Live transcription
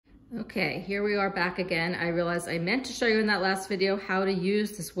Okay, here we are back again. I realized I meant to show you in that last video how to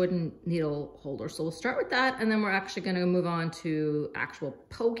use this wooden needle holder. So we'll start with that, and then we're actually gonna move on to actual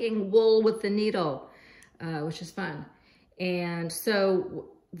poking wool with the needle, which is fun. And so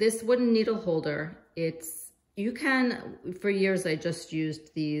this wooden needle holder, you can, for years I just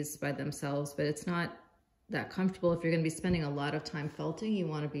used these by themselves, but it's not that comfortable. If you're gonna be spending a lot of time felting, you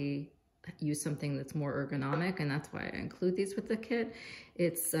wanna use something that's more ergonomic, and that's why I include these with the kit.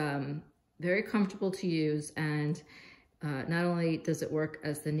 It's very comfortable to use, and not only does it work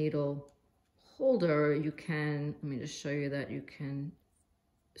as the needle holder, let me just show you that you can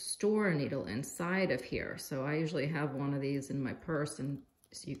store a needle inside of here. So I usually have one of these in my purse, and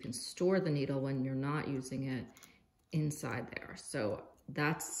so you can store the needle when you're not using it inside there. So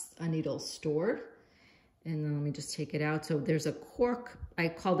that's a needle stored. And then let me just take it out. So there's a cork, I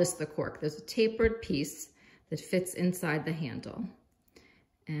call this the cork. There's a tapered piece that fits inside the handle.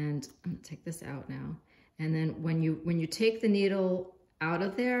 And I'm gonna take this out now. And then when you take the needle out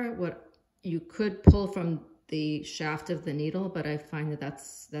of there, what you could pull from the shaft of the needle, but I find that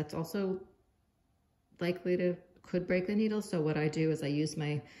that's also likely could break the needle. So what I do is I use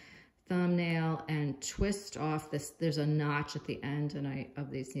my thumbnail and twist off this. There's a notch at the end of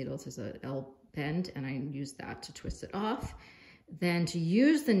these needles. There's a L bend, and I use that to twist it off. Then to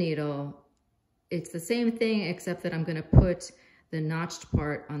use the needle, it's the same thing, except that I'm gonna put the notched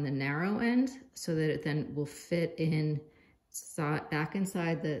part on the narrow end so that it then will fit back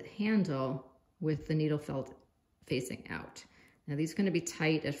inside the handle with the needle felt facing out. Now these are gonna be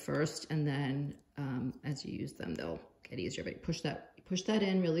tight at first, and then as you use them, they'll get easier, but you push that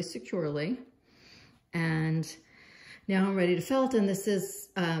in really securely. And now I'm ready to felt, and this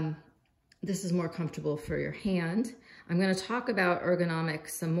is more comfortable for your hand. I'm gonna talk about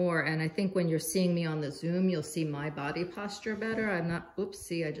ergonomics some more, and I think when you're seeing me on the Zoom, you'll see my body posture better.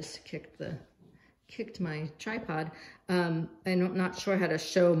 Oopsie, I just kicked my tripod. I'm not sure how to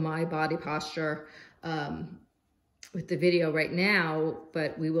show my body posture with the video right now,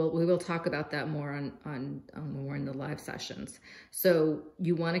 but we will talk about that more on more in the live sessions. So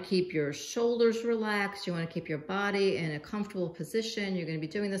you want to keep your shoulders relaxed. You want to keep your body in a comfortable position. You're going to be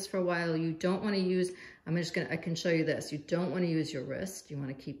doing this for a while. You don't want to use, I can show you this. You don't want to use your wrist. You want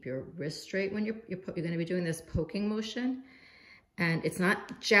to keep your wrist straight when you're going to be doing this poking motion. And it's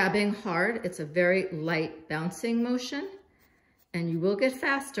not jabbing hard. It's a very light bouncing motion. And you will get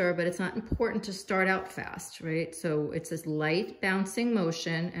faster, but it's not important to start out fast, right? So it's this light bouncing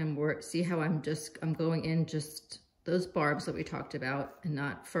motion, and see how I'm going in just those barbs that we talked about and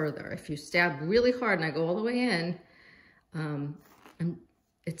not further. If you stab really hard and I go all the way in,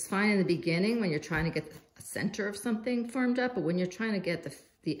 it's fine in the beginning when you're trying to get the center of something formed up, but when you're trying to get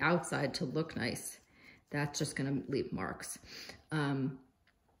the outside to look nice, that's just gonna leave marks.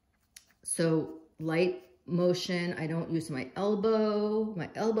 So light motion. I don't use my elbow. My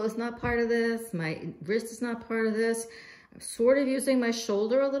elbow is not part of this. My wrist is not part of this. I'm sort of using my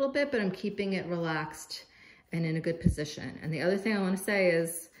shoulder a little bit, but I'm keeping it relaxed and in a good position. And the other thing I want to say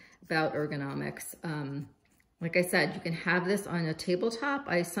is about ergonomics. Like I said, you can have this on a tabletop.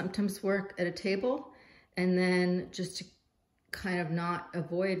 I sometimes work at a table, and then just to kind of not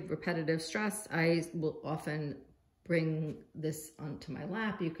avoid repetitive stress, I will often bring this onto my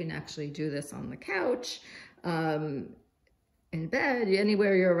lap. You can actually do this on the couch, in bed,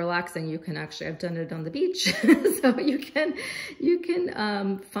 anywhere you're relaxing. You can actually, I've done it on the beach. So you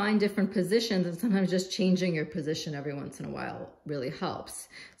can find different positions, and sometimes just changing your position every once in a while really helps.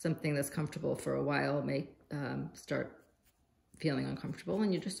 Something that's comfortable for a while may start feeling uncomfortable,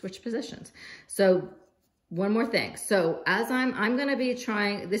 and you just switch positions. So one more thing. So as I'm going to be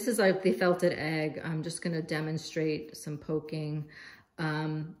trying, this is like the felted egg. I'm just going to demonstrate some poking.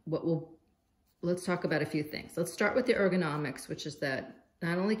 Let's talk about a few things. Let's start with the ergonomics, which is that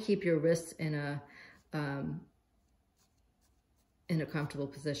not only keep your wrists in a comfortable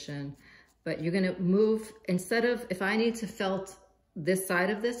position, but you're going to move, instead of, if I need to felt this side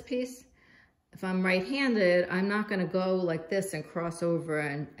of this piece, if I'm right-handed, I'm not gonna go like this and cross over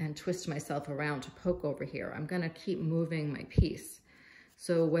and twist myself around to poke over here. I'm gonna keep moving my piece.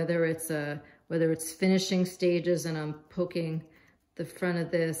 So whether it's finishing stages and I'm poking the front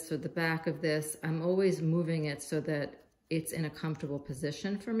of this or the back of this, I'm always moving it so that it's in a comfortable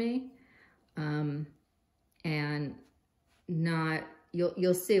position for me. And not,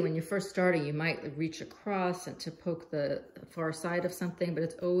 you'll see when you're first starting, you might reach across and to poke the far side of something, but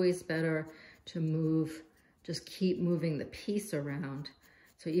it's always better to just keep moving the piece around.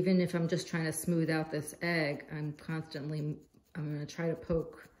 So even if I'm just trying to smooth out this egg, I'm gonna try to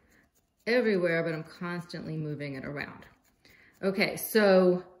poke everywhere, but I'm constantly moving it around. Okay,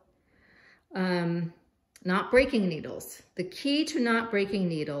 so Not breaking needles. The key to not breaking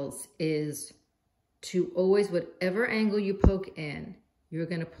needles is to always, whatever angle you poke in, you're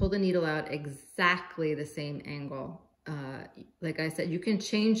going to pull the needle out exactly the same angle. Like I said, you can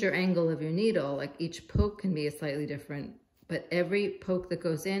change your angle of your needle. Like each poke can be a slightly different, but every poke that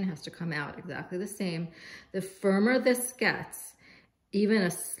goes in has to come out exactly the same. The firmer this gets, even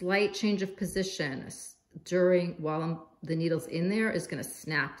a slight change of position while the needle's in there is going to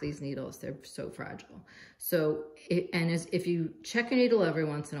snap these needles. They're so fragile. So, if you check your needle every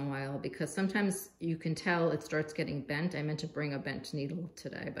once in a while, because sometimes you can tell it starts getting bent. I meant to bring a bent needle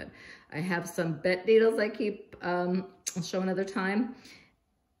today, but I have some bent needles I keep, I'll show another time.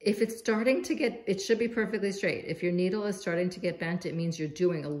 If it's starting to get, it should be perfectly straight. If your needle is starting to get bent, it means you're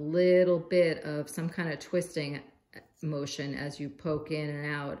doing a little bit of some kind of twisting motion as you poke in and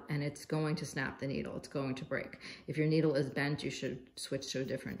out, and it's going to snap the needle. It's going to break. If your needle is bent, you should switch to a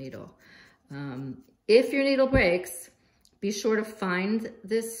different needle. If your needle breaks, be sure to find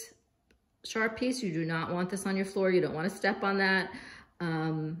this sharp piece. You do not want this on your floor. You don't want to step on that.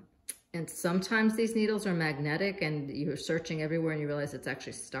 And sometimes these needles are magnetic and you're searching everywhere and you realize it's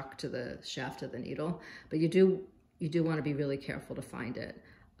actually stuck to the shaft of the needle. But you do want to be really careful to find it.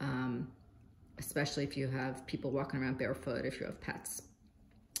 Especially if you have people walking around barefoot, if you have pets.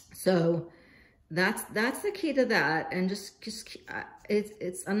 So that's the key to that. And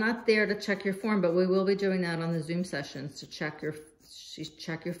I'm not there to check your form, but we will be doing that on the Zoom sessions to check your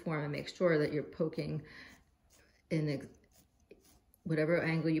form and make sure that you're poking in whatever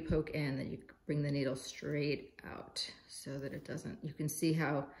angle you poke in, that you bring the needle straight out so that it doesn't, you can see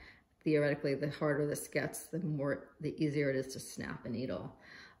how theoretically the harder this gets, the easier it is to snap a needle.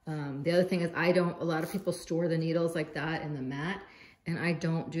 The other thing is a lot of people store the needles like that in the mat, and I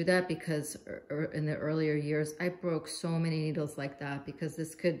don't do that because in the earlier years, I broke so many needles like that because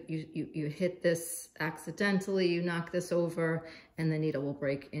you hit this accidentally, you knock this over, and the needle will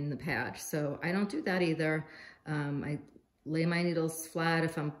break in the pad. So I don't do that either. I lay my needles flat.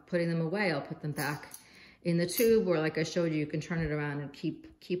 If I'm putting them away, I'll put them back in the tube, or like I showed you can turn it around and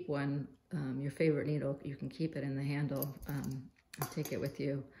keep one, your favorite needle, you can keep it in the handle. Take it with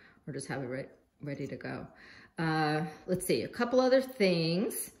you or just have it ready to go. Let's see, a couple other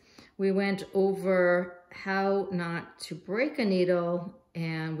things. We went over how not to break a needle,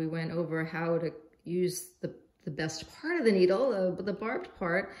 and we went over how to use the best part of the needle, the barbed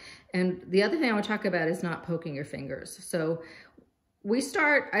part. And the other thing I want to talk about is not poking your fingers. So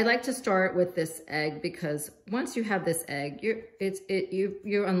I like to start with this egg, because once you have this egg,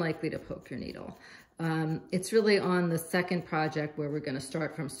 you're unlikely to poke your needle. It's really on the second project where we're going to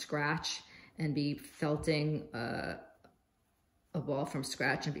start from scratch and be felting a ball from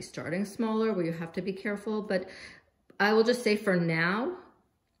scratch and be starting smaller, where you have to be careful. But I will just say for now,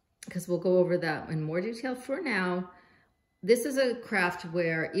 because we'll go over that in more detail, for now, this is a craft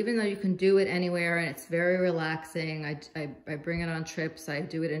where even though you can do it anywhere and it's very relaxing, I bring it on trips, I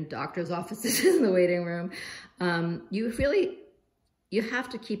do it in doctor's offices in the waiting room, you have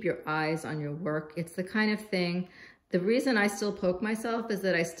to keep your eyes on your work. It's the kind of thing, the reason I still poke myself is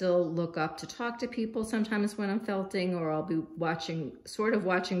that I still look up to talk to people sometimes when I'm felting, or I'll be watching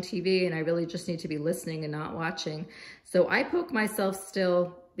TV and I really just need to be listening and not watching. So I poke myself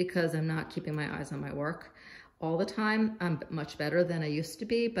still because I'm not keeping my eyes on my work all the time. I'm much better than I used to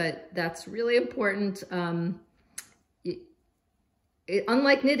be, but that's really important.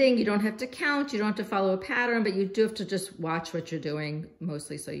 Unlike knitting, you don't have to count, you don't have to follow a pattern, but you do have to just watch what you're doing,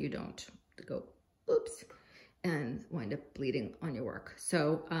 mostly so you don't go, oops, and wind up bleeding on your work.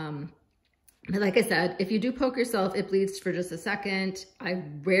 So, but like I said, if you do poke yourself, it bleeds for just a second. I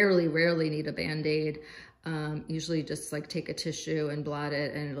rarely need a Band-Aid. Usually just like take a tissue and blot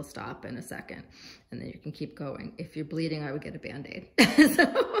it and it'll stop in a second, and then you can keep going. If you're bleeding, I would get a Band-Aid.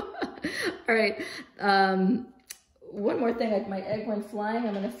 All right. One more thing, like my egg went flying.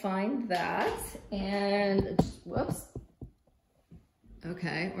 I'm gonna find that and whoops.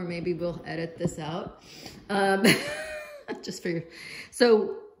 Okay, or maybe we'll edit this out. Just for your,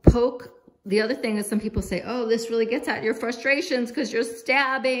 so poke. The other thing is some people say, oh, this really gets at your frustrations because you're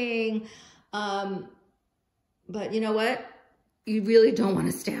stabbing. But you know what? You really don't want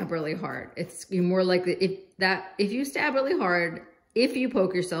to stab really hard. You're more likely, if you stab really hard, if you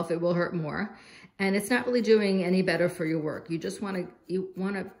poke yourself, it will hurt more. And it's not really doing any better for your work. You just want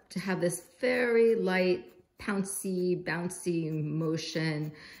to have this very light, bouncy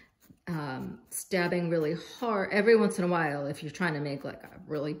motion, stabbing really hard every once in a while. If you're trying to make like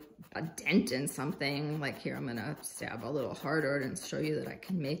a dent in something, like here, I'm gonna stab a little harder and show you that I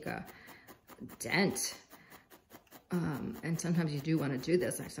can make a dent And sometimes you do want to do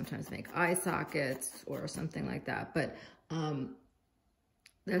this. I sometimes make eye sockets or something like that, but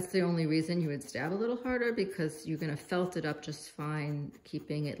that's the only reason you would stab a little harder, because you're going to felt it up just fine,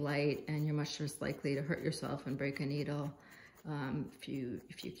 keeping it light, and you're much less likely to hurt yourself and break a needle if you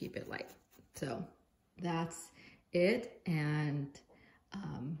keep it light. So that's it, and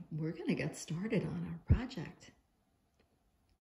we're going to get started on our project.